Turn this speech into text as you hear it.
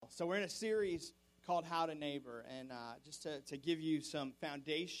So we're in a series called How to Neighbor, and just to give you some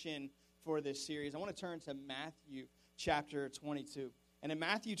foundation for this series, I want to turn to Matthew chapter 22. And in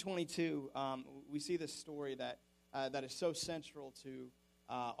Matthew 22, we see this story that is so central to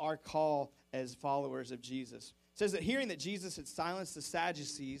our call as followers of Jesus. It says that hearing that Jesus had silenced the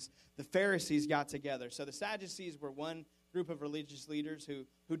Sadducees, the Pharisees got together. So the Sadducees were one group of religious leaders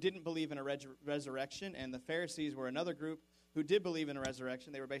who didn't believe in a resurrection, and the Pharisees were another group who did believe in a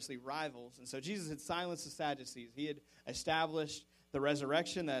resurrection. They were basically rivals. And so Jesus had silenced the Sadducees. He had established the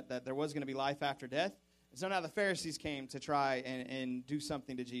resurrection, that there was going to be life after death. And so now the Pharisees came to try and do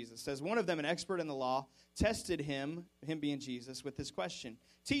something to Jesus. It says, one of them, an expert in the law, tested him being Jesus, with this question: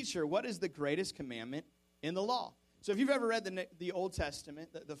 Teacher, what is the greatest commandment in the law? So if you've ever read the Old Testament,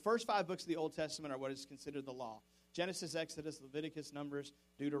 the first 5 books of the Old Testament are what is considered the law. Genesis, Exodus, Leviticus, Numbers,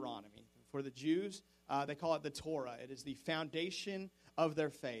 Deuteronomy. For the Jews, they call it the Torah. It is the foundation of their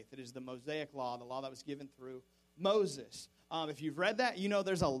faith. It is the Mosaic law, the law that was given through Moses. If you've read that, you know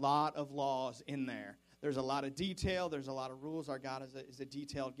there's a lot of laws in there. There's a lot of detail. There's a lot of rules. Our God is a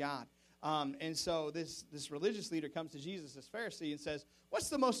detailed God. And so this religious leader comes to Jesus, this Pharisee, and says, what's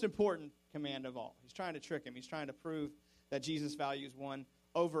the most important command of all? He's trying to trick him. He's trying to prove that Jesus values one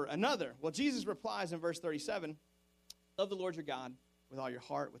over another. Well, Jesus replies in verse 37, love the Lord your God with all your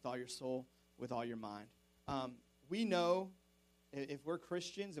heart, with all your soul, with all your mind. We know, if we're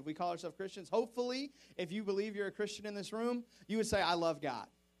Christians, if we call ourselves Christians, hopefully, if you believe you're a Christian in this room, you would say, I love God.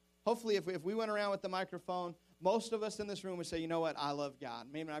 Hopefully, if we went around with the microphone, most of us in this room would say, you know what, I love God.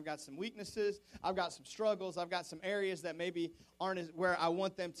 Maybe I've got some weaknesses, I've got some struggles, I've got some areas that maybe aren't where I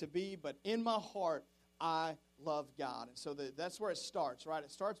want them to be, but in my heart, I love God. And so that's where it starts, right?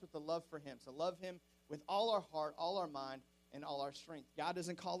 It starts with the love for Him, to love Him with all our heart, all our mind, and all our strength. God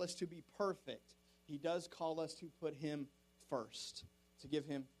doesn't call us to be perfect. He does call us to put Him first, to give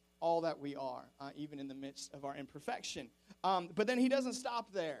Him all that we are, even in the midst of our imperfection. But then He doesn't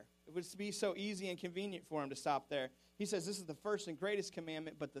stop there. It would be so easy and convenient for Him to stop there. He says this is the first and greatest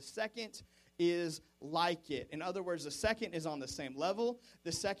commandment, but the second is like it. In other words, the second is on the same level.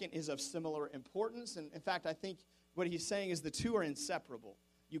 The second is of similar importance. And in fact, I think what He's saying is the two are inseparable.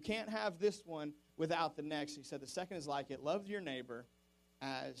 You can't have this one without the next. He said the second is like it. Love your neighbor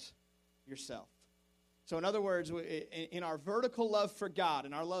as yourself. So in other words, in our vertical love for God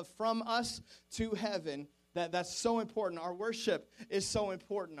and our love from us to heaven, that's so important. Our worship is so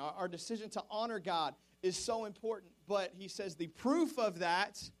important. Our decision to honor God is so important. But he says the proof of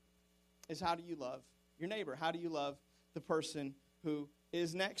that is, how do you love your neighbor? How do you love the person who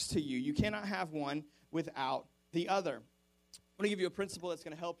is next to you? You cannot have one without the other. I'm going to give you a principle that's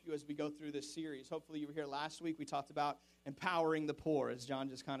going to help you as we go through this series. Hopefully you were here last week. We talked about empowering the poor, as John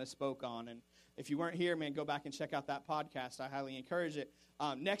just kind of spoke on. And if you weren't here, man, go back and check out that podcast. I highly encourage it.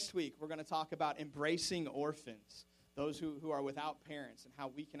 Next week, we're going to talk about embracing orphans, those who are without parents, and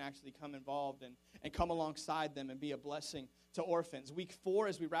how we can actually come involved and come alongside them and be a blessing to orphans. Week 4,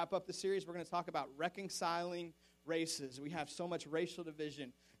 as we wrap up the series, we're going to talk about reconciling races. We have so much racial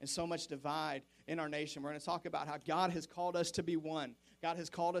division and so much divide in our nation. We're going to talk about how God has called us to be one. God has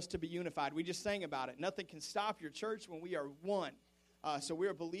called us to be unified. We just sang about it. Nothing can stop your church when we are one. So we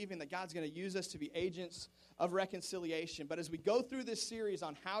are believing that God's going to use us to be agents of reconciliation. But as we go through this series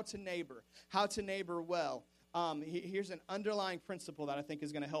on how to neighbor well, here's an underlying principle that I think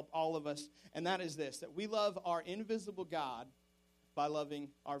is going to help all of us, and that is this, that we love our invisible God by loving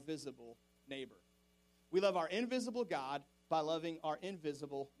our visible neighbor. We love our invisible God by loving our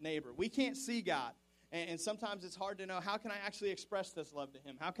invisible neighbor. We can't see God, and sometimes it's hard to know, how can I actually express this love to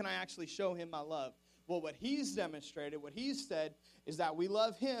Him? How can I actually show Him my love? Well, what He's demonstrated, what He's said, is that we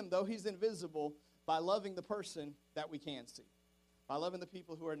love Him, though He's invisible, by loving the person that we can see, by loving the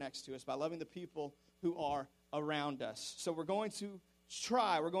people who are next to us, by loving the people who are around us. So we're going to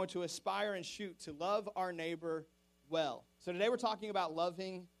aspire and shoot to love our neighbor well. So today we're talking about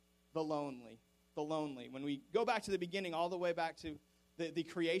loving the lonely. When we go back to the beginning, all the way back to the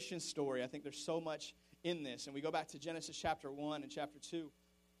creation story, I think there's so much in this. And we go back to Genesis chapter 1 and chapter 2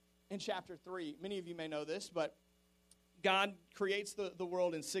 and chapter 3. Many of you may know this, but God creates the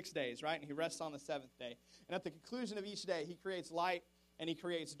world in 6 days, right? And He rests on the 7th day. And at the conclusion of each day, He creates light and He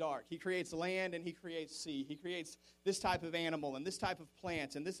creates dark. He creates land and He creates sea. He creates this type of animal and this type of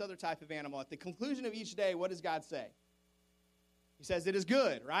plant and this other type of animal. At the conclusion of each day, what does God say? He says it is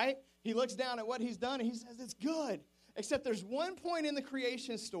good, right? He looks down at what He's done and He says it's good. Except there's one point in the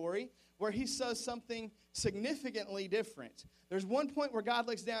creation story where He says something significantly different. There's one point where God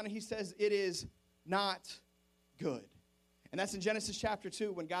looks down and He says it is not good. And that's in Genesis chapter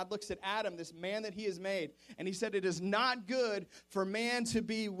 2 when God looks at Adam, this man that he has made, and he said it is not good for man to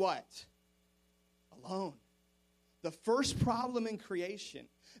be what? Alone. The first problem in creation,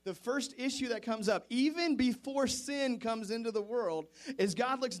 the first issue that comes up, even before sin comes into the world, is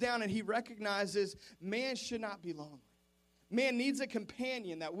God looks down and he recognizes man should not be lonely. Man needs a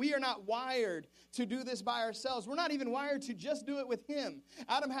companion, that we are not wired to do this by ourselves. We're not even wired to just do it with him.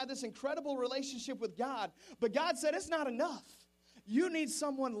 Adam had this incredible relationship with God, but God said it's not enough. You need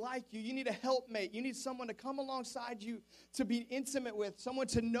someone like you. You need a helpmate. You need someone to come alongside you, to be intimate with, someone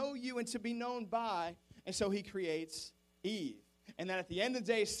to know you and to be known by. And so he creates Eve. And then at the end of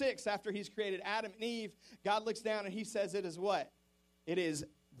day 6, after he's created Adam and Eve, God looks down and he says it is what? It is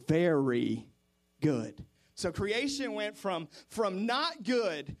very good. So creation went from not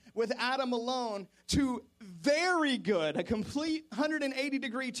good with Adam alone to very good, a complete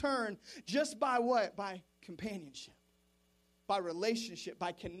 180-degree turn just by what? By companionship, by relationship,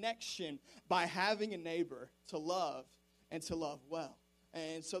 by connection, by having a neighbor to love and to love well.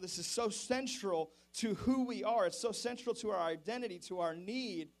 And so this is so central to who we are. It's so central to our identity, to our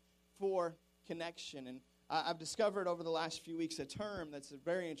need for connection. And I've discovered over the last few weeks a term that's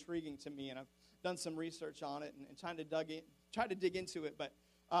very intriguing to me, and I've done some research on it and tried to dig into it. But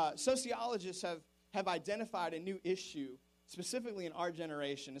sociologists have identified a new issue, specifically in our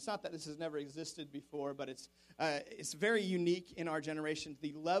generation. It's not that this has never existed before, but it's very unique in our generation,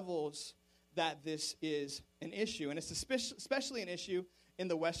 the levels that this is an issue. And it's especially an issue in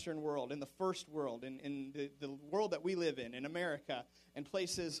the Western world, in the first world, in the world that we live in America, and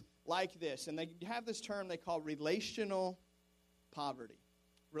places like this. And they have this term they call relational poverty.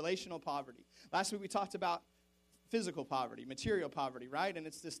 Relational poverty. Last week we talked about physical poverty, material poverty, right? And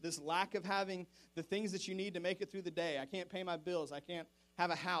it's this lack of having the things that you need to make it through the day. I can't pay my bills. I can't have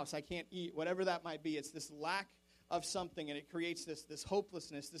a house. I can't eat, whatever that might be. It's this lack of something, and it creates this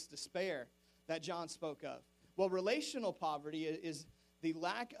hopelessness, this despair that John spoke of. Well, relational poverty is the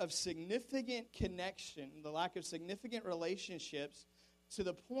lack of significant connection, the lack of significant relationships to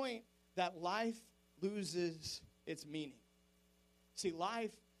the point that life loses its meaning. See,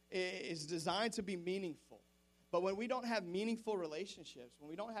 life is designed to be meaningful. But when we don't have meaningful relationships, when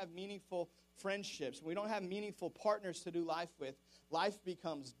we don't have meaningful friendships, when we don't have meaningful partners to do life with, life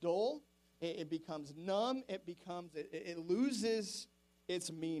becomes dull, it becomes numb, it loses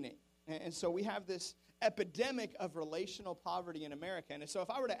its meaning. And so we have this epidemic of relational poverty in America. And so if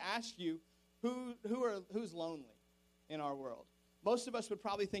I were to ask you who's lonely in our world, most of us would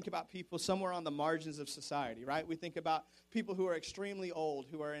probably think about people somewhere on the margins of society, right? We think about people who are extremely old,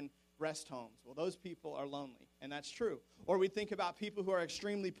 who are in rest homes. Well, those people are lonely, and that's true. Or we think about people who are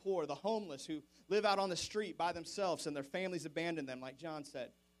extremely poor, the homeless, who live out on the street by themselves and their families abandon them, like John said.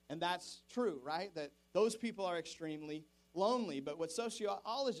 And that's true, right? That those people are extremely lonely. But what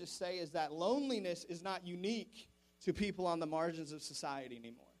sociologists say is that loneliness is not unique to people on the margins of society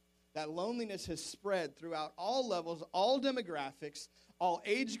anymore. That loneliness has spread throughout all levels, all demographics, all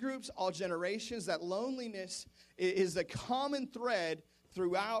age groups, all generations. That loneliness is a common thread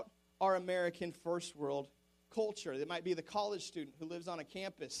throughout our American first world culture. It might be the college student who lives on a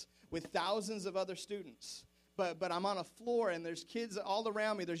campus with thousands of other students. But I'm on a floor and there's kids all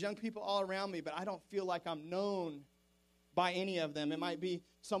around me. There's young people all around me, but I don't feel like I'm known by any of them. It might be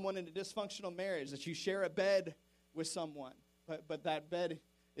someone in a dysfunctional marriage that you share a bed with someone, but that bed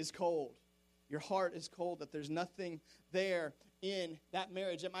is cold. Your heart is cold, that there's nothing there in that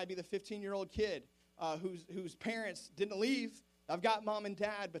marriage. It might be the 15-year-old kid whose parents didn't leave. I've got mom and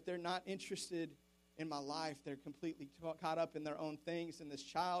dad, but they're not interested in my life. They're completely caught up in their own things, and this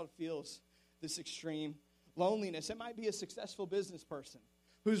child feels this extreme loneliness. It might be a successful business person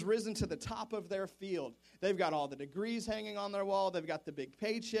who's risen to the top of their field. They've got all the degrees hanging on their wall. They've got the big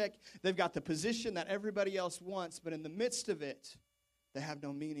paycheck. They've got the position that everybody else wants, but in the midst of it, they have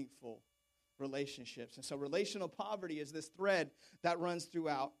no meaningful relationships. And so relational poverty is this thread that runs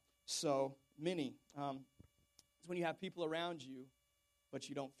throughout so many. It's when you have people around you, but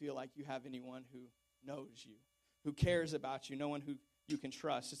you don't feel like you have anyone who knows you, who cares about you, no one who you can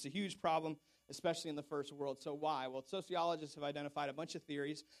trust. It's a huge problem, especially in the first world. So why? Well, sociologists have identified a bunch of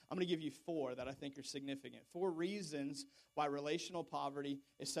theories. I'm going to give you 4 that I think are significant. 4 reasons why relational poverty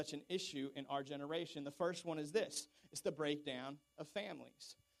is such an issue in our generation. The first one is this. It's the breakdown of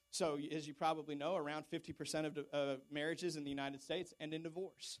families. So as you probably know, around 50% of marriages in the United States end in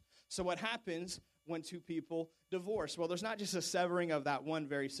divorce. So what happens when 2 people divorce? Well, there's not just a severing of that one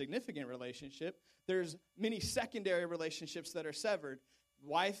very significant relationship. There's many secondary relationships that are severed.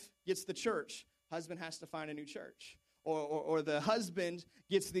 Wife gets the church. Husband has to find a new church. Or the husband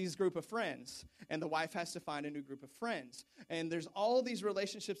gets these group of friends, and the wife has to find a new group of friends. And there's all these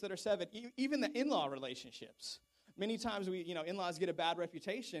relationships that are severed, even the in-law relationships. Many times in-laws get a bad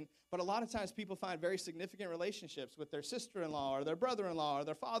reputation, but a lot of times people find very significant relationships with their sister-in-law or their brother-in-law or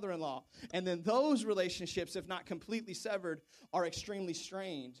their father-in-law. And then those relationships, if not completely severed, are extremely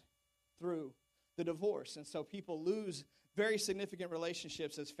strained through the divorce. And so people lose very significant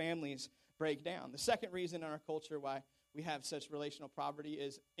relationships as families break down. The second reason in our culture why we have such relational poverty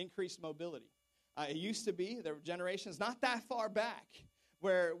is increased mobility. It used to be, there were generations not that far back,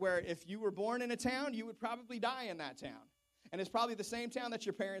 where if you were born in a town, you would probably die in that town. And it's probably the same town that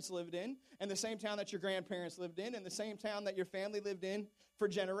your parents lived in, and the same town that your grandparents lived in, and the same town that your family lived in for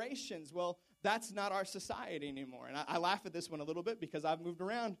generations. Well, that's not our society anymore. And I laugh at this one a little bit because I've moved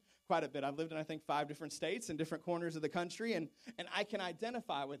around quite a bit. I've lived in, I think, 5 different states in different corners of the country, and I can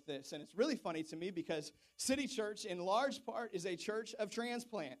identify with this. And it's really funny to me because City Church, in large part, is a church of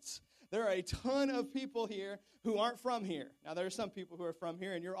transplants. There are a ton of people here who aren't from here. Now, there are some people who are from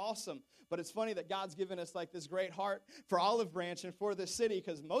here, and you're awesome. But it's funny that God's given us like this great heart for Olive Branch and for this city,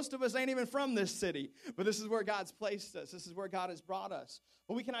 because most of us ain't even from this city. But this is where God's placed us. This is where God has brought us.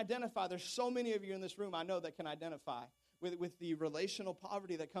 But we can identify. There's so many of you in this room I know that can identify with the relational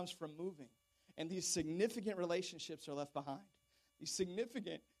poverty that comes from moving. And these significant relationships are left behind. These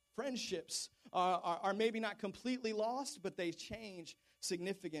significant friendships are maybe not completely lost, but they change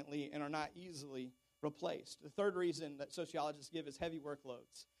significantly and are not easily replaced. The third reason that sociologists give is heavy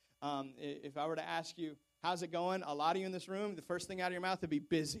workloads. If I were to ask you, how's it going? A lot of you in this room, the first thing out of your mouth would be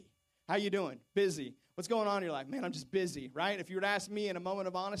busy. How you doing? Busy. What's going on in your life? Man, I'm just busy, right? If you were to ask me in a moment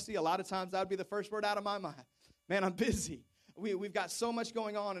of honesty, a lot of times that would be the first word out of my mouth. Man, I'm busy. We've got so much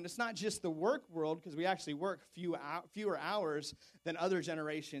going on, and it's not just the work world, because we actually work fewer hours than other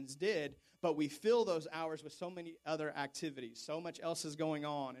generations did, but we fill those hours with so many other activities. So much else is going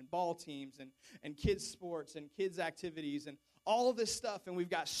on, and ball teams, and kids' sports, and kids' activities, and all of this stuff, and we've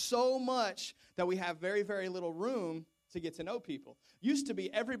got so much that we have very, very little room to get to know people. Used to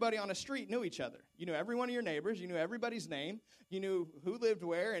be everybody on a street knew each other. You knew every one of your neighbors. You knew everybody's name. You knew who lived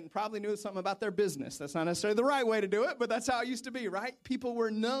where and probably knew something about their business. That's not necessarily the right way to do it, but that's how it used to be, right? People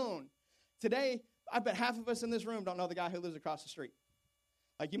were known. Today, I bet half of us in this room don't know the guy who lives across the street.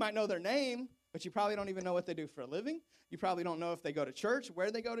 Like, you might know their name, but you probably don't even know what they do for a living. You probably don't know if they go to church,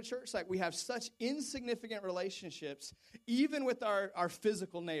 where they go to church. Like, we have such insignificant relationships, even with our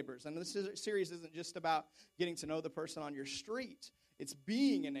physical neighbors. And this series isn't just about getting to know the person on your street. It's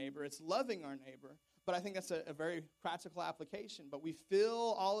being a neighbor. It's loving our neighbor. But I think that's a very practical application. But we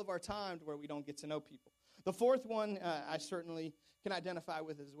fill all of our time to where we don't get to know people. The fourth one I certainly can identify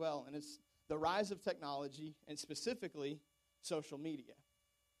with as well, and it's the rise of technology, and specifically social media.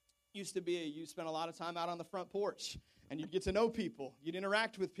 Used to be you spent a lot of time out on the front porch, and you'd get to know people. You'd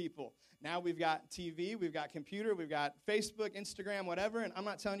interact with people. Now we've got TV, we've got computer, we've got Facebook, Instagram, whatever, and I'm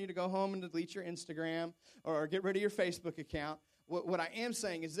not telling you to go home and delete your Instagram or get rid of your Facebook account. What I am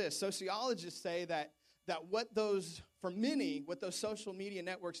saying is this. Sociologists say that what those social media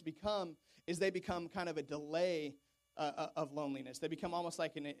networks become is they become kind of a delay of loneliness. They become almost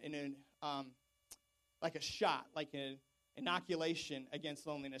like like a shot, like an inoculation against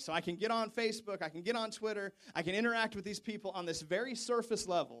loneliness. So I can get on Facebook, I can get on Twitter, I can interact with these people on this very surface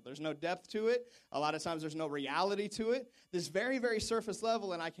level. There's no depth to it. A lot of times there's no reality to it. This very, very surface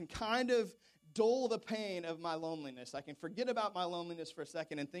level, and I can kind of dull the pain of my loneliness. I can forget about my loneliness for a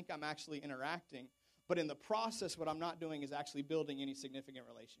second and think I'm actually interacting. But in the process, what I'm not doing is actually building any significant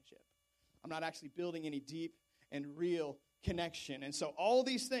relationship. I'm not actually building any deep and real connection. And so all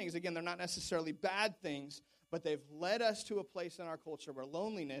these things, again, they're not necessarily bad things, but they've led us to a place in our culture where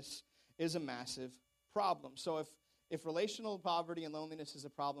loneliness is a massive problem. So if relational poverty and loneliness is a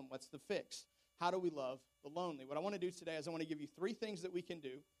problem, what's the fix? How do we love the lonely? What I want to do today is I want to give you 3 things that we can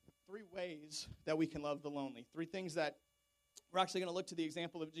do, 3 ways that we can love the lonely, 3 things that we're actually going to look to the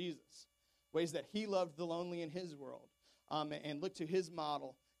example of Jesus, ways that he loved the lonely in his world, and look to his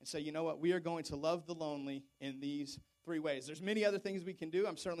model and say, you know what, we are going to love the lonely in these 3 ways. There's many other things we can do.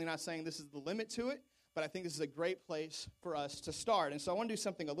 I'm certainly not saying this is the limit to it, but I think this is a great place for us to start. And so I want to do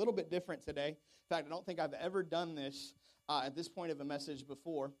something a little bit different today. In fact, I don't think I've ever done this at this point of a message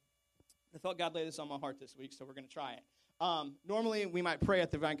before. I felt God lay this on my heart this week, so we're going to try it. Normally, we might pray at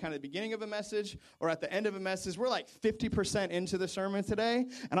the kind of the beginning of a message or at the end of a message. We're like 50% into the sermon today,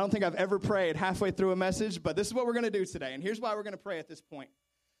 and I don't think I've ever prayed halfway through a message, but this is what we're going to do today. And here's why we're going to pray at this point.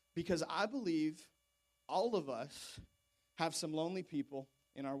 Because I believe all of us have some lonely people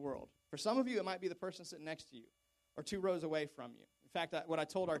in our world. For some of you, it might be the person sitting next to you or 2 rows away from you. In fact, what I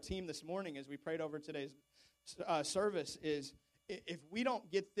told our team this morning as we prayed over today's service is if we don't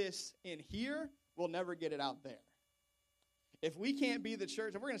get this in here, we'll never get it out there. If we can't be the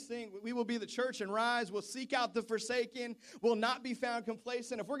church, if we're going to sing, we will be the church and rise, we'll seek out the forsaken, we'll not be found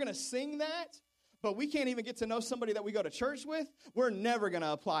complacent. If we're going to sing that, but we can't even get to know somebody that we go to church with, we're never going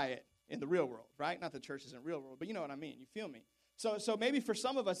to apply it in the real world, right? Not that church isn't real world, but you know what I mean. You feel me? So maybe for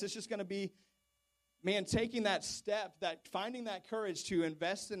some of us, it's just going to be, man, taking that step, that finding that courage to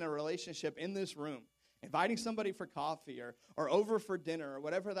invest in a relationship in this room, inviting somebody for coffee or over for dinner or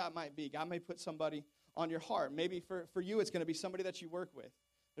whatever that might be. God may put somebody on your heart. Maybe for you, it's going to be somebody that you work with.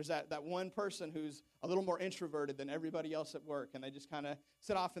 There's that one person who's a little more introverted than everybody else at work, and they just kind of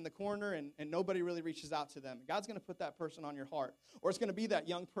sit off in the corner, and nobody really reaches out to them. God's going to put that person on your heart. Or it's going to be that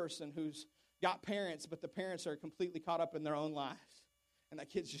young person who's got parents, but the parents are completely caught up in their own lives, and that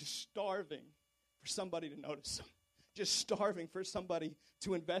kid's just starving for somebody to notice them, just starving for somebody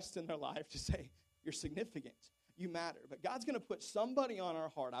to invest in their life, to say, you're significant. You matter. But God's going to put somebody on our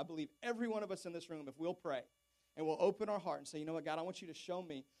heart. I believe every one of us in this room, if we'll pray and we'll open our heart and say, you know what, God, I want you to show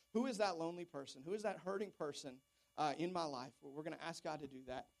me who is that lonely person, who is that hurting person in my life. We're going to ask God to do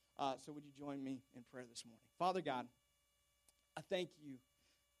that. So would you join me in prayer this morning? Father God, I thank you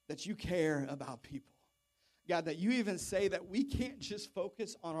that you care about people. God, that you even say that we can't just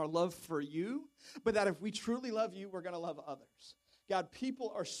focus on our love for you, but that if we truly love you, we're going to love others. God,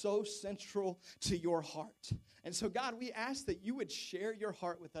 people are so central to your heart. And so, God, we ask that you would share your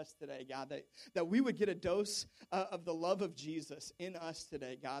heart with us today, God, that we would get a dose of the love of Jesus in us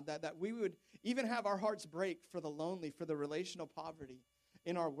today, God, that we would even have our hearts break for the lonely, for the relational poverty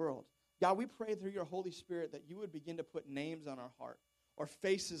in our world. God, we pray through your Holy Spirit that you would begin to put names on our heart, or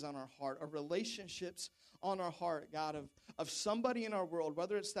faces on our heart, or relationships on our heart, God, of somebody in our world,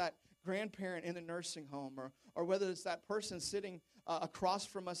 whether it's that grandparent in the nursing home, or whether it's that person sitting across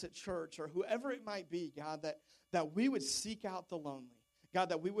from us at church, or whoever it might be, God, that we would seek out the lonely. God,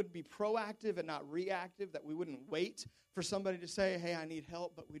 that we would be proactive and not reactive, that we wouldn't wait for somebody to say, hey, I need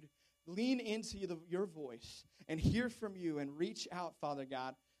help, but we'd lean into your voice and hear from you and reach out, Father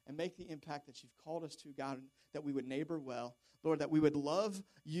God, and make the impact that you've called us to, God, and that we would neighbor well. Lord, that we would love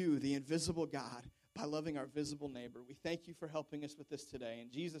you, the invisible God, by loving our visible neighbor. We thank you for helping us with this today. In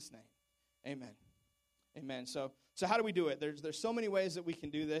Jesus' name, amen. Amen. So how do we do it? There's so many ways that we can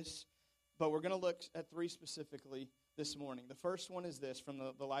do this, but we're going to look at three specifically this morning. The first one is this, from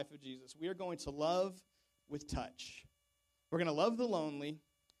the life of Jesus. We are going to love with touch. We're going to love the lonely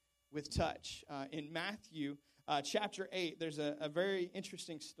with touch. In Matthew chapter 8, there's a very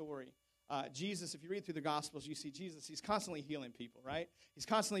interesting story. Jesus, if you read through the Gospels, you see Jesus, he's constantly healing people, right? He's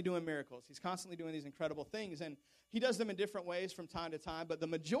constantly doing miracles. He's constantly doing these incredible things, and he does them in different ways from time to time, but the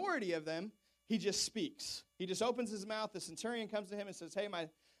majority of them, he just speaks. He just opens his mouth. The centurion comes to him and says, hey,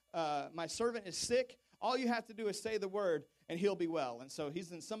 my servant is sick. All you have to do is say the word, and he'll be well. And so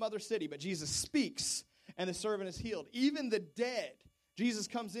he's in some other city, but Jesus speaks, and the servant is healed. Even the dead, Jesus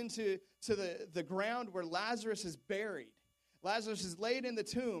comes into the ground where Lazarus is buried. Lazarus is laid in the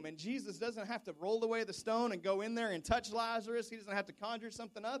tomb, and Jesus doesn't have to roll away the stone and go in there and touch Lazarus. He doesn't have to conjure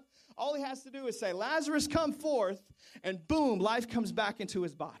something up. All he has to do is say, Lazarus, come forth, and boom, life comes back into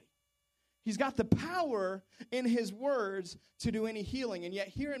his body. He's got the power in his words to do any healing. And yet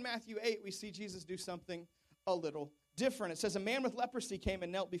here in Matthew 8, we see Jesus do something a little different. It says, a man with leprosy came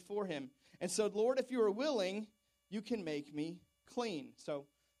and knelt before him and said, Lord, if you are willing, you can make me clean. So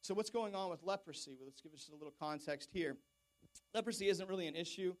what's going on with leprosy? Well, let's give us a little context here. Leprosy isn't really an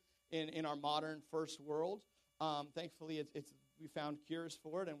issue in our modern first world. Thankfully, we found cures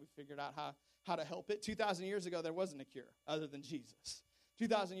for it, and we figured out how to help it. 2,000 years ago, there wasn't a cure other than Jesus.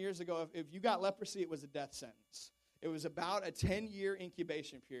 2,000 years ago, if you got leprosy, it was a death sentence. It was about a 10-year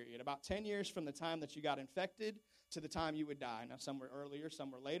incubation period, about 10 years from the time that you got infected to the time you would die. Now, some were earlier, some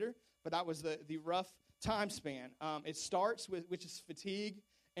were later, but that was the rough time span. It starts with, which is fatigue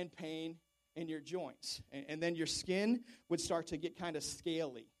and pain in your joints. And then your skin would start to get kind of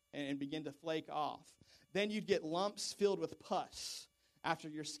scaly and begin to flake off. Then you'd get lumps filled with pus after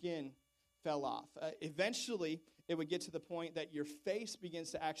your skin fell off. Eventually, it would get to the point that your face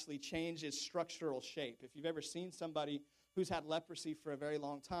begins to actually change its structural shape. If you've ever seen somebody who's had leprosy for a very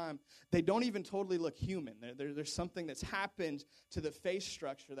long time, they don't even totally look human. There's something that's happened to the face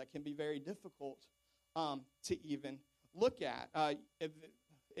structure that can be very difficult to even look at.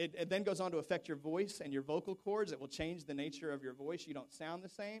 It then goes on to affect your voice and your vocal cords. It will change the nature of your voice. You don't sound the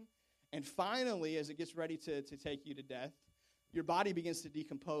same. And finally, as it gets ready to take you to death, your body begins to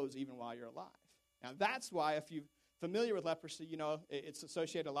decompose even while you're alive. Now, that's why, if you're familiar with leprosy, you know it's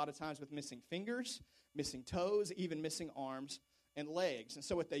associated a lot of times with missing fingers, missing toes, even missing arms and legs. And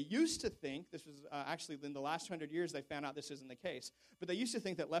so what they used to think, this was actually in the last 100 years they found out this isn't the case, but they used to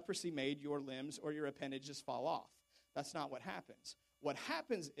think that leprosy made your limbs or your appendages fall off. That's not what happens. What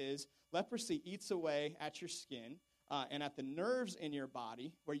happens is leprosy eats away at your skin and at the nerves in your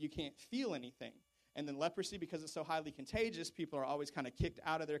body where you can't feel anything. And then leprosy, because it's so highly contagious, people are always kind of kicked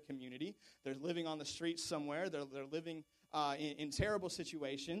out of their community. They're living on the streets somewhere. They're living in terrible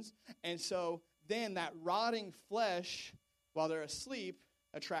situations. And so then that rotting flesh, while they're asleep,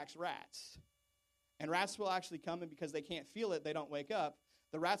 attracts rats. And rats will actually come, and because they can't feel it, they don't wake up.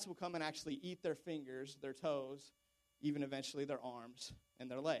 The rats will come and actually eat their fingers, their toes, even eventually their arms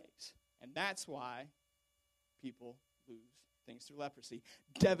and their legs. And that's why people lose things through leprosy.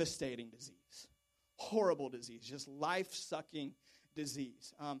 Devastating disease. Horrible disease. Just life-sucking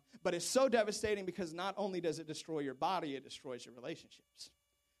disease. But it's so devastating because not only does it destroy your body, it destroys your relationships.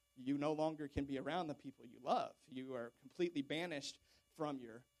 You no longer can be around the people you love. You are completely banished from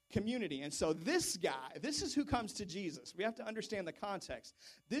your community. And so this guy, this is who comes to Jesus. We have to understand the context.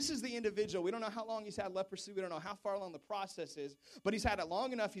 This is the individual. We don't know how long he's had leprosy. We don't know how far along the process is, but he's had it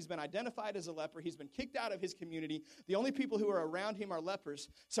long enough. He's been identified as a leper. He's been kicked out of his community. The only people who are around him are lepers.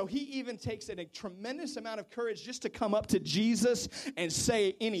 So he even takes a tremendous amount of courage just to come up to Jesus and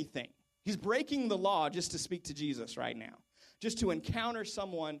say anything. He's breaking the law just to speak to Jesus right now, just to encounter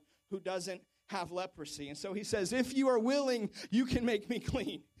someone who doesn't have leprosy. And so he says, if you are willing, you can make me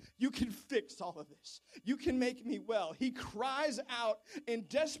clean. You can fix all of this. You can make me well. He cries out in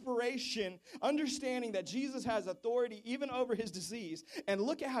desperation, understanding that Jesus has authority even over his disease. And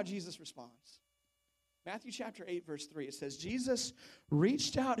look at how Jesus responds. Matthew chapter 8, verse 3, it says, Jesus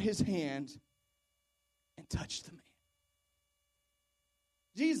reached out his hand and touched the man.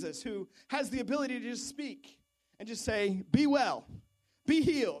 Jesus, who has the ability to just speak and just say, be well. Be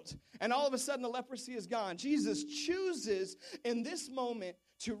healed. And all of a sudden the leprosy is gone. Jesus chooses in this moment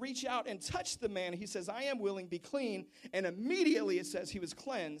to reach out and touch the man. He says, I am willing, be clean. And immediately it says he was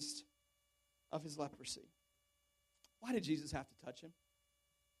cleansed of his leprosy. Why did Jesus have to touch him?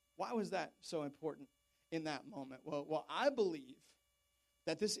 Why was that so important in that moment? Well, I believe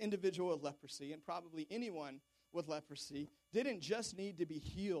that this individual with leprosy, and probably anyone with leprosy, didn't just need to be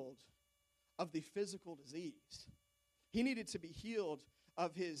healed of the physical disease. He needed to be healed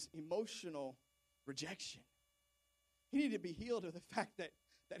of his emotional rejection. He needed to be healed of the fact that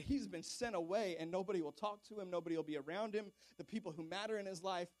he's been sent away and nobody will talk to him, nobody will be around him. The people who matter in his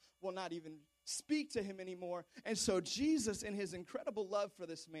life will not even speak to him anymore. And so Jesus, in his incredible love for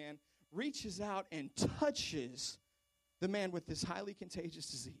this man, reaches out and touches the man with this highly contagious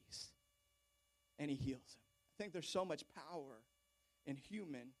disease, and he heals him. I think there's so much power in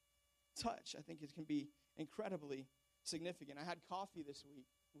human touch. I think it can be incredibly significant. I had coffee this week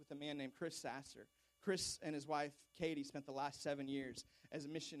with a man named Chris Sasser. Chris and his wife, Katie, spent the last 7 years as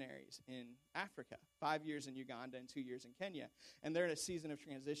missionaries in Africa, 5 years in Uganda and 2 years in Kenya. And they're in a season of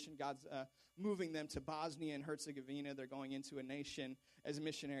transition. God's moving them to Bosnia and Herzegovina. They're going into a nation as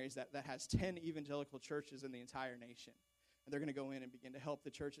missionaries that has 10 evangelical churches in the entire nation. And they're going to go in and begin to help the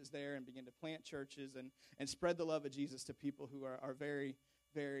churches there and begin to plant churches and spread the love of Jesus to people who are very,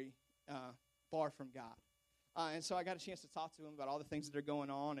 very far from God. And so I got a chance to talk to him about all the things that are going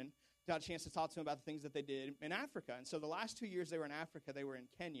on, and got a chance to talk to him about the things that they did in Africa. And so the last 2 years they were in Africa, they were in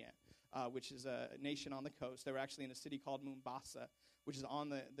Kenya, which is a nation on the coast. They were actually in a city called Mombasa, which is on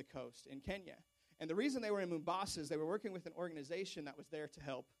the coast in Kenya. And the reason they were in Mombasa is they were working with an organization that was there to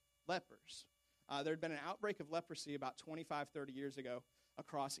help lepers. There had been an outbreak of leprosy about 25, 30 years ago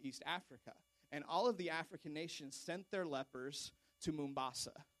across East Africa. And all of the African nations sent their lepers to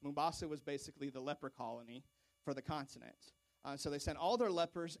Mombasa. Mombasa was basically the leper colony for the continent. So they sent all their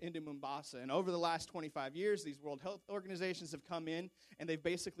lepers into Mombasa. And over the last 25 years, these World Health Organizations have come in, and they've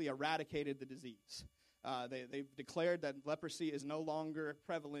basically eradicated the disease. They've declared that leprosy is no longer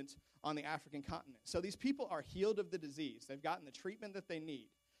prevalent on the African continent. So these people are healed of the disease. They've gotten the treatment that they need.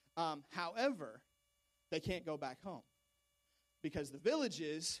 However, they can't go back home because the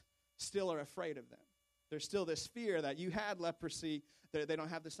villages still are afraid of them. There's still this fear that you had leprosy, they don't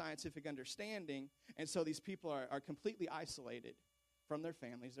have the scientific understanding, and so these people are completely isolated from their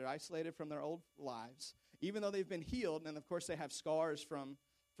families. They're isolated from their old lives, even though they've been healed, and of course they have scars from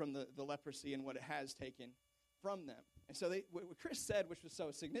the leprosy and what it has taken from them. And so what Chris said, which was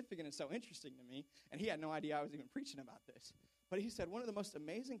so significant and so interesting to me, and he had no idea I was even preaching about this, but he said one of the most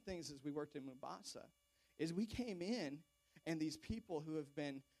amazing things as we worked in Mombasa is we came in, and these people who have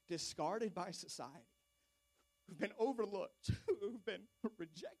been discarded by society, who've been overlooked, who've been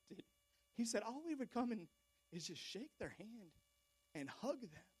rejected, he said all we would come in is just shake their hand and hug them.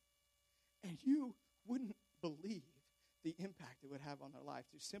 And you wouldn't believe the impact it would have on their life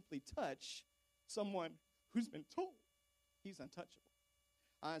to simply touch someone who's been told he's untouchable.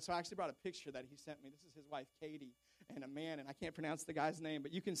 And so I actually brought a picture that he sent me. This is his wife, Katie, and a man, and I can't pronounce the guy's name,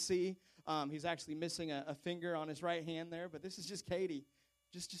 but you can see he's actually missing a finger on his right hand there, but this is just Katie,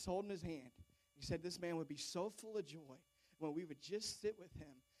 just holding his hand. He said this man would be so full of joy when we would just sit with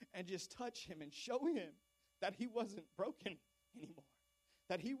him and just touch him and show him that he wasn't broken anymore,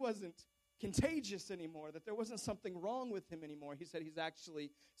 that he wasn't contagious anymore, that there wasn't something wrong with him anymore. He said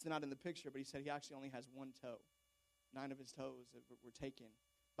it's not in the picture, but he said he actually only has one toe. 9 of his toes were taken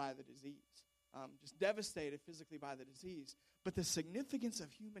by the disease, just devastated physically by the disease. But the significance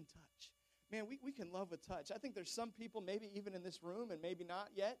of human touch, man, we can love with touch. I think there's some people, maybe even in this room and maybe not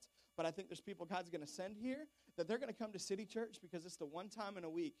yet, but I think there's people God's going to send here that they're going to come to City Church because it's the one time in a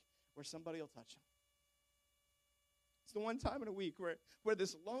week where somebody will touch them. It's the one time in a week where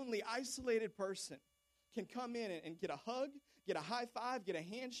this lonely, isolated person can come in and get a hug, get a high five, get a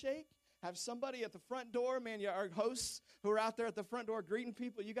handshake, have somebody at the front door. Man, our hosts who are out there at the front door greeting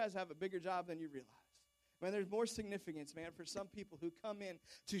people, you guys have a bigger job than you realize. Man, there's more significance, man, for some people who come in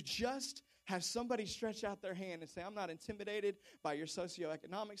to just have somebody stretch out their hand and say, I'm not intimidated by your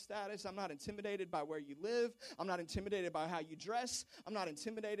socioeconomic status. I'm not intimidated by where you live. I'm not intimidated by how you dress. I'm not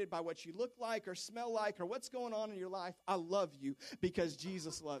intimidated by what you look like or smell like or what's going on in your life. I love you because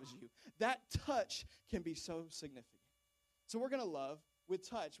Jesus loves you. That touch can be so significant. So we're going to love with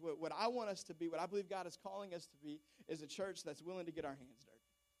touch. What I want us to be, what I believe God is calling us to be, is a church that's willing to get our hands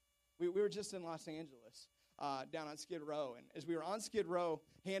dirty. We were just in Los Angeles, down on Skid Row, and as we were on Skid Row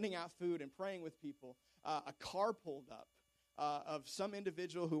handing out food and praying with people, a car pulled up of some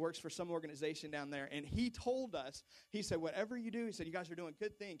individual who works for some organization down there, and he told us, he said, whatever you do, he said, you guys are doing a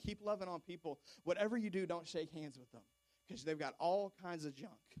good thing. Keep loving on people. Whatever you do, don't shake hands with them because they've got all kinds of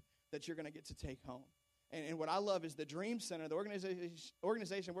junk that you're going to get to take home. And what I love is the Dream Center, the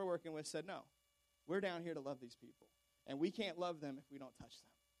organization we're working with, said, no, we're down here to love these people, and we can't love them if we don't touch them.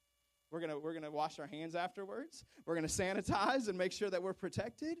 We're gonna wash our hands afterwards. We're going to sanitize and make sure that we're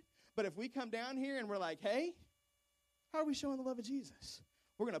protected. But if we come down here and we're like, hey, how are we showing the love of Jesus?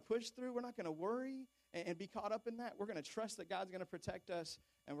 We're going to push through. We're not going to worry and be caught up in that. We're going to trust that God's going to protect us,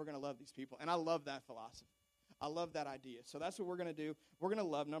 and we're going to love these people. And I love that philosophy. I love that idea. So that's what we're going to do. We're going to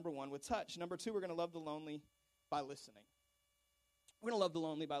love, number one, with touch. Number two, we're going to love the lonely by listening. We're going to love the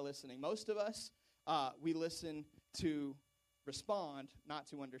lonely by listening. Most of us, we listen to respond, not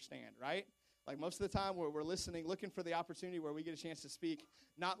to understand, right? Like most of the time we're listening, looking for the opportunity where we get a chance to speak,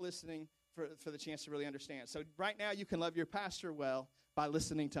 not listening for the chance to really understand. So right now you can love your pastor well by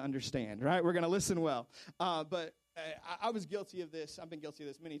listening to understand, right? We're going to listen well. But I was guilty of this. I've been guilty of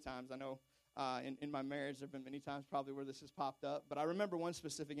this many times. I know in my marriage there have been many times probably where this has popped up. But I remember one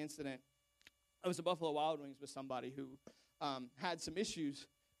specific incident. I was at Buffalo Wild Wings with somebody who had some issues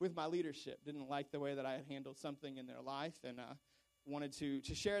with my leadership, didn't like the way that I had handled something in their life, and wanted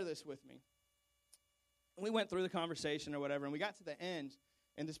to share this with me. And we went through the conversation or whatever, and we got to the end,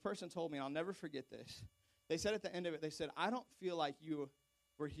 and this person told me, and I'll never forget this. They said at the end of it, they said, I don't feel like you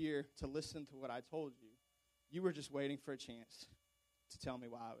were here to listen to what I told you. You were just waiting for a chance to tell me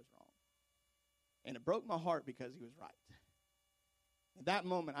why I was wrong. And it broke my heart because he was right. At that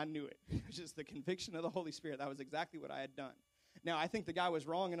moment, I knew it. It was just the conviction of the Holy Spirit. That was exactly what I had done. Now, I think the guy was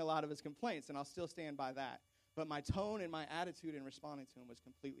wrong in a lot of his complaints, and I'll still stand by that. But my tone and my attitude in responding to him was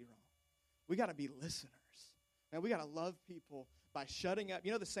completely wrong. We got to be listeners. Man, we got to love people by shutting up.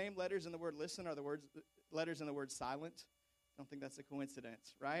 You know, the same letters in the word listen are the letters in the word silent. I don't think that's a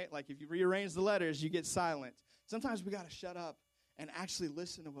coincidence, right? Like if you rearrange the letters, you get silent. Sometimes we got to shut up and actually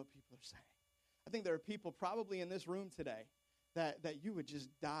listen to what people are saying. I think there are people probably in this room today that you would just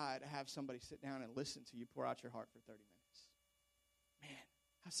die to have somebody sit down and listen to you pour out your heart for 30 minutes. Man,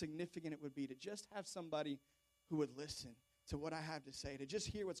 how significant it would be to just have somebody who would listen to what I have to say, to just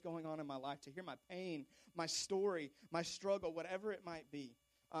hear what's going on in my life, to hear my pain, my story, my struggle, whatever it might be.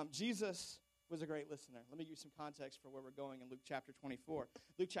 Jesus was a great listener. Let me give you some context for where we're going in Luke chapter 24.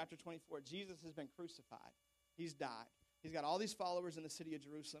 Luke chapter 24, Jesus has been crucified. He's died. He's got all these followers in the city of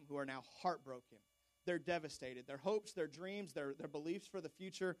Jerusalem who are now heartbroken. They're devastated. Their hopes, their dreams, their beliefs for the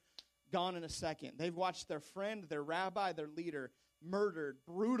future gone in a second. They've watched their friend, their rabbi, their leader murdered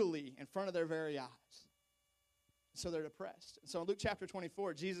brutally in front of their very eyes. So they're depressed. So in Luke chapter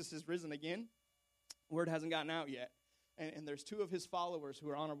 24, Jesus is risen again. Word hasn't gotten out yet. And there's two of his followers who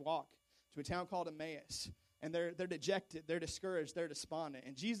are on a walk to a town called Emmaus. And they're dejected, they're discouraged, they're despondent.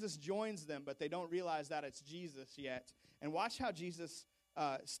 And Jesus joins them, but they don't realize that it's Jesus yet. And watch how Jesus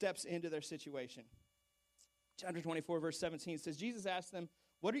steps into their situation. Chapter 24, verse 17 says, Jesus asked them,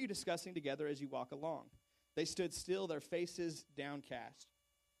 what are you discussing together as you walk along? They stood still, their faces downcast.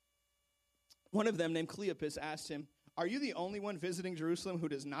 One of them, named Cleopas, asked him, "Are you the only one visiting Jerusalem who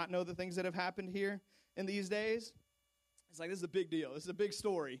does not know the things that have happened here in these days?" It's like, this is a big deal. This is a big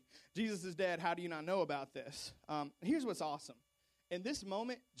story. Jesus is dead. How do you not know about this? Here's what's awesome. In this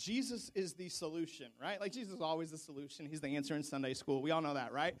moment, Jesus is the solution, right? Like, Jesus is always the solution. He's the answer in Sunday school. We all know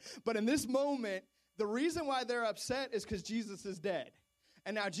that, right? But in this moment, the reason why they're upset is because Jesus is dead.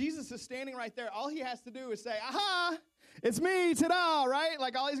 And now Jesus is standing right there. All he has to do is say, "Aha, it's me, ta-da," right?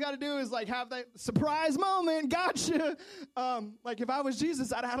 Like, all he's got to do is, like, have that surprise moment. Gotcha. Like, if I was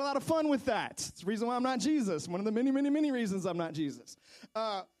Jesus, I'd have had a lot of fun with that. It's the reason why I'm not Jesus. One of the many, many, many reasons I'm not Jesus.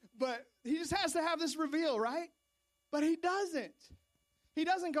 But he just has to have this reveal, right? But he doesn't. He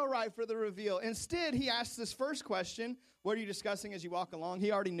doesn't go right for the reveal. Instead, he asks this first question, "What are you discussing as you walk along?"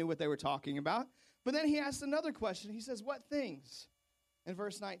 He already knew what they were talking about. But then he asks another question. He says, "What things?" In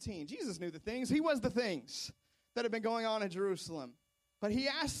verse 19, Jesus knew the things. He was the things that have been going on in Jerusalem. But he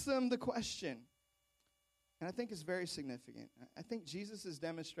asks them the question. And I think it's very significant. I think Jesus is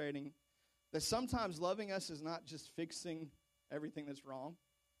demonstrating that sometimes loving us is not just fixing everything that's wrong.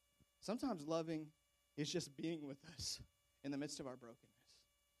 Sometimes loving is just being with us in the midst of our brokenness.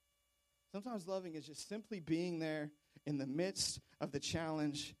 Sometimes loving is just simply being there in the midst of the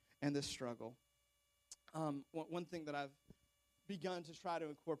challenge and the struggle. One thing that I've begun to try to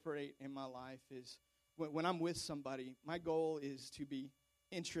incorporate in my life is when I'm with somebody, my goal is to be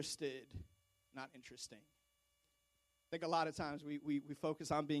interested, not interesting. I think a lot of times we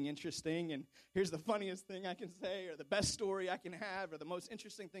focus on being interesting, and here's the funniest thing I can say, or the best story I can have, or the most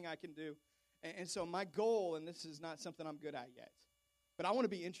interesting thing I can do. And so my goal, and this is not something I'm good at yet, but I want to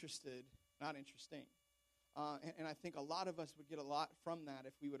be interested, not interesting. And I think a lot of us would get a lot from that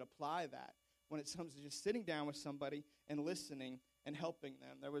if we would apply that when it comes to just sitting down with somebody and listening and helping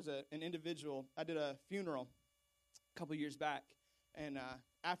them. There was an individual, I did a funeral a couple years back, and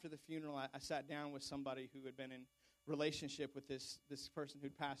after the funeral, I sat down with somebody who had been in relationship with this person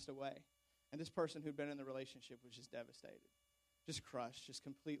who'd passed away. And this person who'd been in the relationship was just devastated, just crushed, just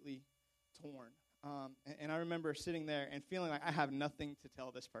completely torn. And I remember sitting there and feeling like I have nothing to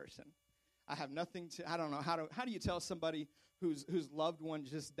tell this person. I have nothing to, I don't know, how do you tell somebody whose loved one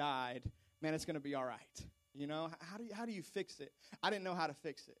just died, man, it's going to be all right? You know, how do you fix it? I didn't know how to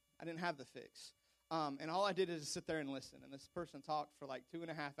fix it. I didn't have the fix. And all I did is sit there and listen. And this person talked for like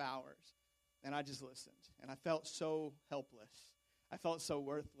 2.5 hours. And I just listened. And I felt so helpless. I felt so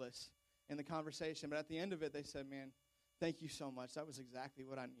worthless in the conversation. But at the end of it, they said, "Man, thank you so much. That was exactly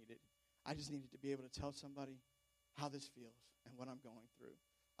what I needed. I just needed to be able to tell somebody how this feels and what I'm going through."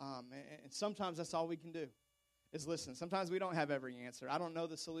 And sometimes that's all we can do is listen. Sometimes we don't have every answer. I don't know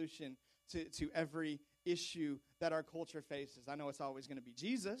the solution to every issue that our culture faces. I know it's always going to be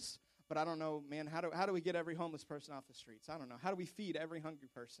Jesus, but I don't know, man, how do we get every homeless person off the streets? I don't know. How do we feed every hungry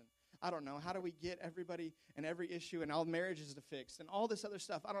person? I don't know. How do we get everybody and every issue and all marriages to fix and all this other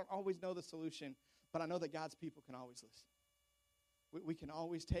stuff? I don't always know the solution, but I know that God's people can always listen. We can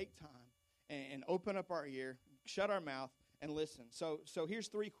always take time and open up our ear, shut our mouth, and listen. So here's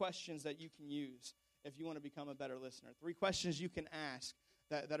 3 questions that you can use if you want to become a better listener. 3 questions you can ask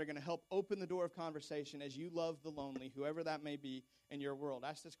that are going to help open the door of conversation as you love the lonely, whoever that may be in your world.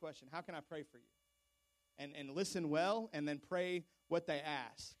 Ask this question: how can I pray for you? And listen well, and then pray what they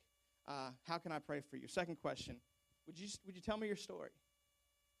ask. How can I pray for you? Second question: would you tell me your story?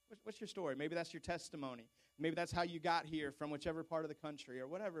 What's your story? Maybe that's your testimony. Maybe that's how you got here from whichever part of the country or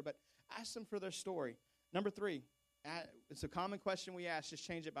whatever, but ask them for their story. Number 3, it's a common question we ask, just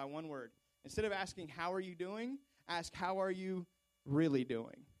change it by one word. Instead of asking, "How are you doing?" ask, "How are you really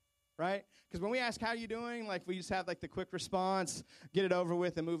doing?" Right? Because when we ask, "How are you doing?" like, we just have like the quick response, get it over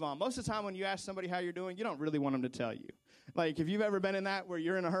with, and move on. Most of the time when you ask somebody how you're doing, you don't really want them to tell you. Like, if you've ever been in that where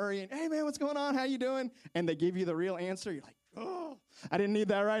you're in a hurry and, "Hey, man, what's going on? How you doing?" and they give you the real answer, you're like, "Oh, I didn't need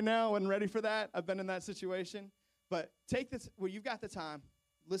that right now. I wasn't ready for that." I've been in that situation. But take this, where you've got the time,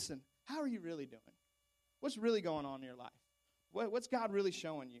 listen, how are you really doing? What's really going on in your life? What's God really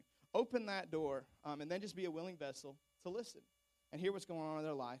showing you? Open that door, and then just be a willing vessel to listen and hear what's going on in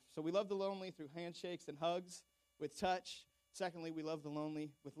their life. So we love the lonely through handshakes and hugs, with touch. Secondly, we love the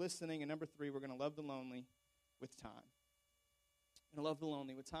lonely with listening. And number 3, we're going to love the lonely with time. We're going to love the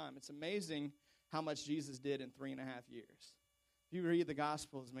lonely with time. It's amazing how much Jesus did in 3.5 years. If you read the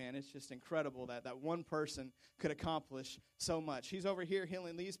Gospels, man, it's just incredible that one person could accomplish so much. He's over here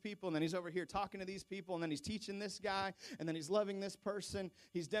healing these people, and then he's over here talking to these people, and then he's teaching this guy, and then he's loving this person.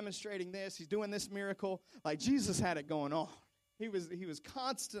 He's demonstrating this. He's doing this miracle. Like, Jesus had it going on. He was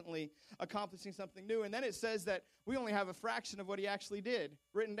constantly accomplishing something new. And then it says that we only have a fraction of what he actually did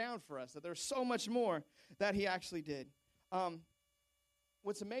written down for us, that there's so much more that he actually did.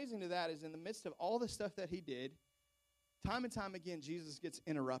 What's amazing to that is in the midst of all the stuff that he did, time and time again, Jesus gets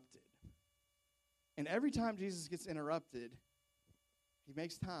interrupted. And every time Jesus gets interrupted, he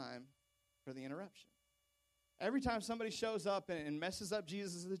makes time for the interruption. Every time somebody shows up and messes up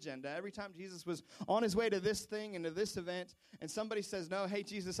Jesus' agenda, every time Jesus was on his way to this thing and to this event, and somebody says, no, hey,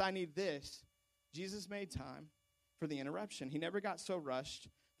 Jesus, I need this, Jesus made time for the interruption. He never got so rushed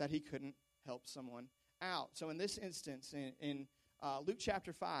that he couldn't help someone out. So in this instance, in Luke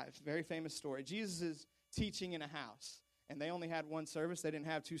chapter 5, very famous story, Jesus is teaching in a house. And they only had one service. They didn't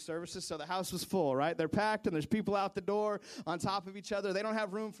have two services, so the house was full, right? They're packed, and there's people out the door on top of each other. They don't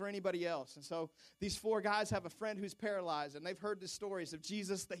have room for anybody else. And so these four guys have a friend who's paralyzed, and they've heard the stories of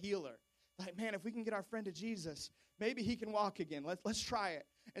Jesus the healer. Like, man, if we can get our friend to Jesus, maybe he can walk again. Let's try it.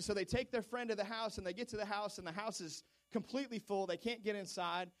 And so they take their friend to the house, and they get to the house, and the house is completely full. They can't get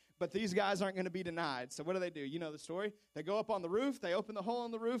inside, but these guys aren't going to be denied. So what do? You know the story. They go up on the roof. They open the hole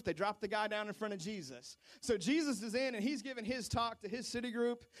in the roof. They drop the guy down in front of Jesus. So Jesus is in, and he's giving his talk to his city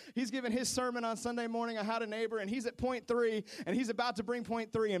group. He's giving his sermon on Sunday morning on how to neighbor, and he's at point 3, and he's about to bring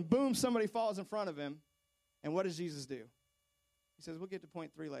point 3, and boom, somebody falls in front of him. And what does Jesus do? He says, we'll get to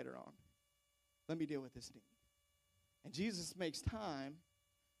point 3 later on. Let me deal with this need. And Jesus makes time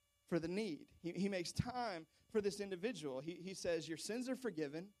for the need. He makes time for this individual. He says, your sins are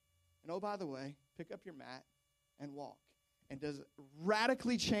forgiven, and oh, by the way, pick up your mat and walk. And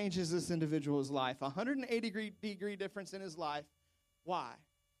radically changes this individual's life. 180-degree difference in his life. Why?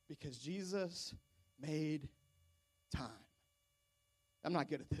 Because Jesus made time. I'm not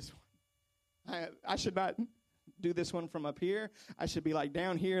good at this one. I should not do this one from up here. I should be like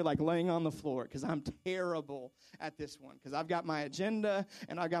down here, like laying on the floor, because I'm terrible at this one. Because I've got my agenda,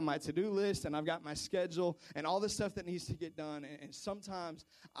 and I've got my to-do list, and I've got my schedule, and all this stuff that needs to get done. And sometimes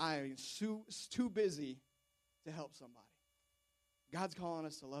I'm too busy to help somebody. God's calling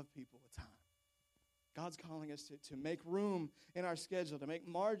us to love people with time. God's calling us to make room in our schedule, to make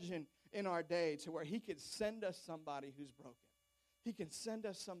margin in our day to where he could send us somebody who's broken. He can send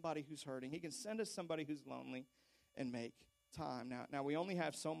us somebody who's hurting. He can send us somebody who's lonely and make time. Now we only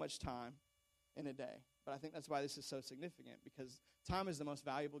have so much time in a day, but I think that's why this is so significant, because time is the most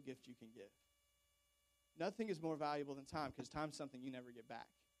valuable gift you can give. Nothing is more valuable than time, because time's something you never get back,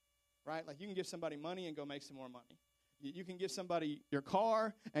 right? Like you can give somebody money and go make some more money. You can give somebody your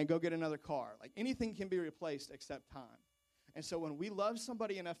car and go get another car. Like anything can be replaced except time. And so when we love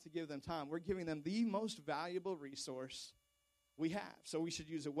somebody enough to give them time, we're giving them the most valuable resource we have. So we should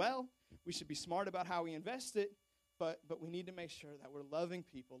use it well. We should be smart about how we invest it, but we need to make sure that we're loving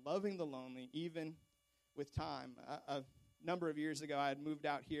people, loving the lonely, even with time. A number of years ago, I had moved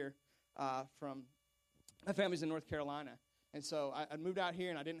out here from, my family's in North Carolina, and so I moved out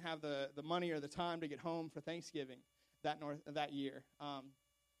here, and I didn't have the money or the time to get home for Thanksgiving that year.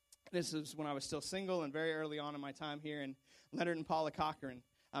 This is when I was still single and very early on in my time here, and Leonard and Paula Cochran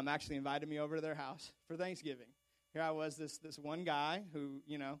actually invited me over to their house for Thanksgiving. Here I was, this one guy who,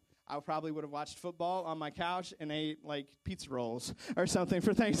 I probably would have watched football on my couch and ate, like, pizza rolls or something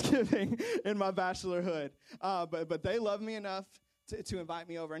for Thanksgiving in my bachelorhood. But they loved me enough to invite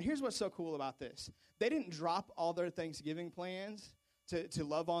me over. And here's what's so cool about this. They didn't drop all their Thanksgiving plans to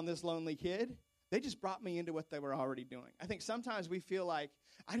love on this lonely kid. They just brought me into what they were already doing. I think sometimes we feel like,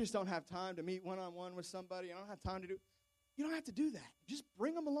 I just don't have time to meet one-on-one with somebody. I don't have time to do. You don't have to do that. Just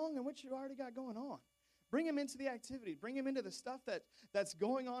bring them along in what you already got going on. Bring him into the activity. Bring him into the stuff that's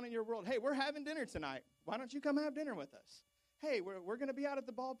going on in your world. Hey, we're having dinner tonight. Why don't you come have dinner with us? Hey, we're going to be out at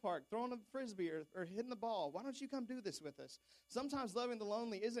the ballpark throwing a frisbee or hitting the ball. Why don't you come do this with us? Sometimes loving the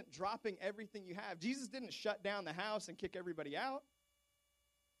lonely isn't dropping everything you have. Jesus didn't shut down the house and kick everybody out.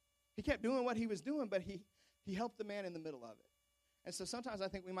 He kept doing what he was doing, but he helped the man in the middle of it. And so sometimes I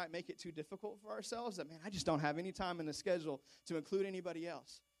think we might make it too difficult for ourselves that, man, I just don't have any time in the schedule to include anybody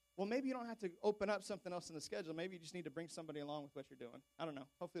else. Well, maybe you don't have to open up something else in the schedule. Maybe you just need to bring somebody along with what you're doing. I don't know.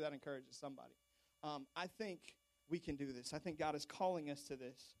 Hopefully that encourages somebody. I think we can do this. I think God is calling us to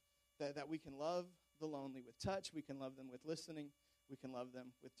this, that we can love the lonely with touch. We can love them with listening. We can love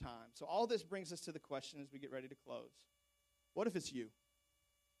them with time. So all this brings us to the question as we get ready to close. What if it's you?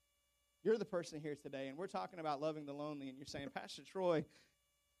 You're the person here today, and we're talking about loving the lonely, and you're saying, Pastor Troy,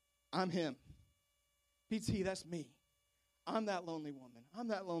 I'm him. PT, that's me. I'm that lonely woman. I'm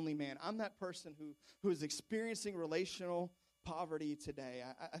that lonely man. I'm that person who is experiencing relational poverty today.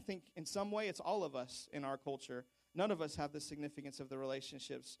 I think in some way it's all of us in our culture. None of us have the significance of the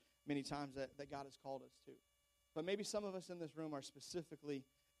relationships many times that God has called us to. But maybe some of us in this room are specifically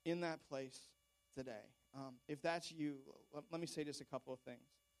in that place today. If that's you, let me say just a couple of things.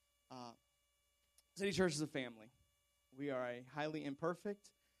 City Church is a family. We are a highly imperfect,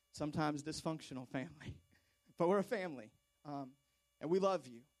 sometimes dysfunctional family. But we're a family. And we love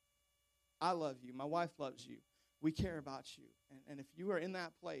you. I love you. My wife loves you. We care about you. And if you are in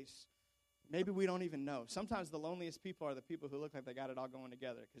that place, maybe we don't even know. Sometimes the loneliest people are the people who look like they got it all going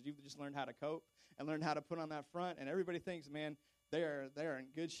together because you've just learned how to cope and learned how to put on that front, and everybody thinks, man, they are in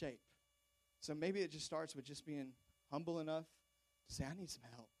good shape. So maybe it just starts with just being humble enough to say, I need some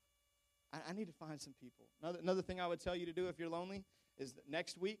help. I need to find some people. Another thing I would tell you to do if you're lonely is that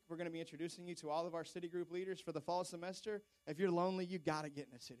next week we're going to be introducing you to all of our city group leaders for the fall semester. If you're lonely, you got to get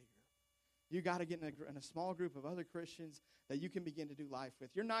in a city group. You got to get in a small group of other Christians that you can begin to do life with.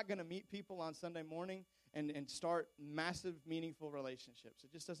 You're not going to meet people on Sunday morning and start massive, meaningful relationships.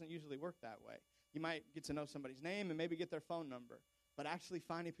 It just doesn't usually work that way. You might get to know somebody's name and maybe get their phone number. But actually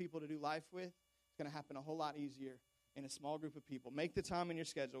finding people to do life with is going to happen a whole lot easier in a small group of people. Make the time in your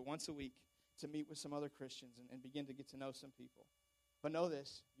schedule once a week to meet with some other Christians and begin to get to know some people. But know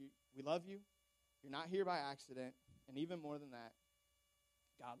this, we love you. You're not here by accident. And even more than that,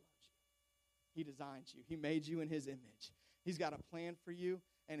 God loves you. He designed you. He made you in his image. He's got a plan for you,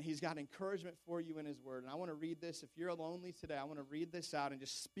 and he's got encouragement for you in his word. And I want to read this. If you're lonely today, I want to read this out and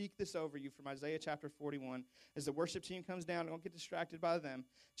just speak this over you from Isaiah chapter 41. As the worship team comes down, don't get distracted by them.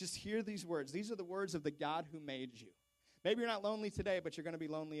 Just hear these words. These are the words of the God who made you. Maybe you're not lonely today, but you're going to be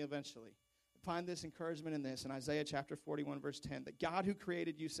lonely eventually. Find this encouragement in this. In Isaiah chapter 41, verse 10, the God who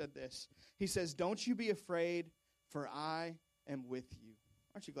created you said this. He says, don't you be afraid, for I am with you.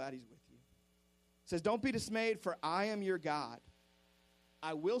 Aren't you glad he's with you? It says, don't be dismayed, for I am your God.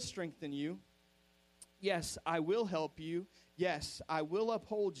 I will strengthen you. Yes, I will help you. Yes, I will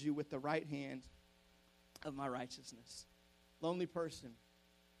uphold you with the right hand of my righteousness. Lonely person,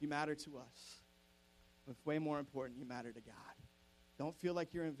 you matter to us. But way more important, you matter to God. Don't feel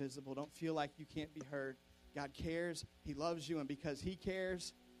like you're invisible. Don't feel like you can't be heard. God cares. He loves you. And because he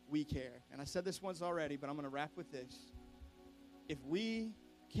cares, we care. And I said this once already, but I'm going to wrap with this. If we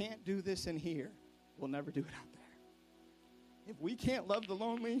can't do this in here, we'll never do it out there. If we can't love the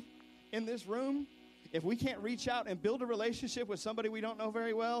lonely in this room, if we can't reach out and build a relationship with somebody we don't know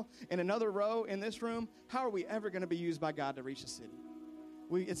very well in another row in this room, how are we ever going to be used by God to reach a city?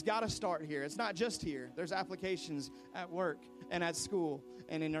 It's got to start here. It's not just here. There's applications at work and at school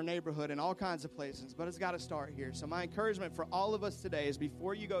and in our neighborhood and all kinds of places, but it's got to start here. So my encouragement for all of us today is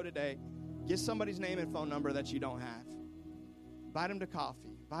before you go today, get somebody's name and phone number that you don't have. Invite them to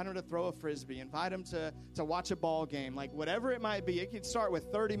coffee. Invite them to throw a Frisbee. Invite them to watch a ball game. Like whatever it might be, it can start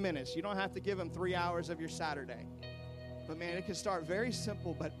with 30 minutes. You don't have to give them 3 hours of your Saturday. But man, it can start very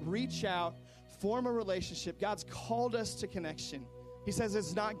simple, but reach out, form a relationship. God's called us to connection. He says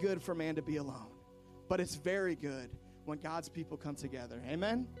it's not good for man to be alone, but it's very good when God's people come together.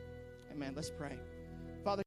 Amen? Amen. Let's pray.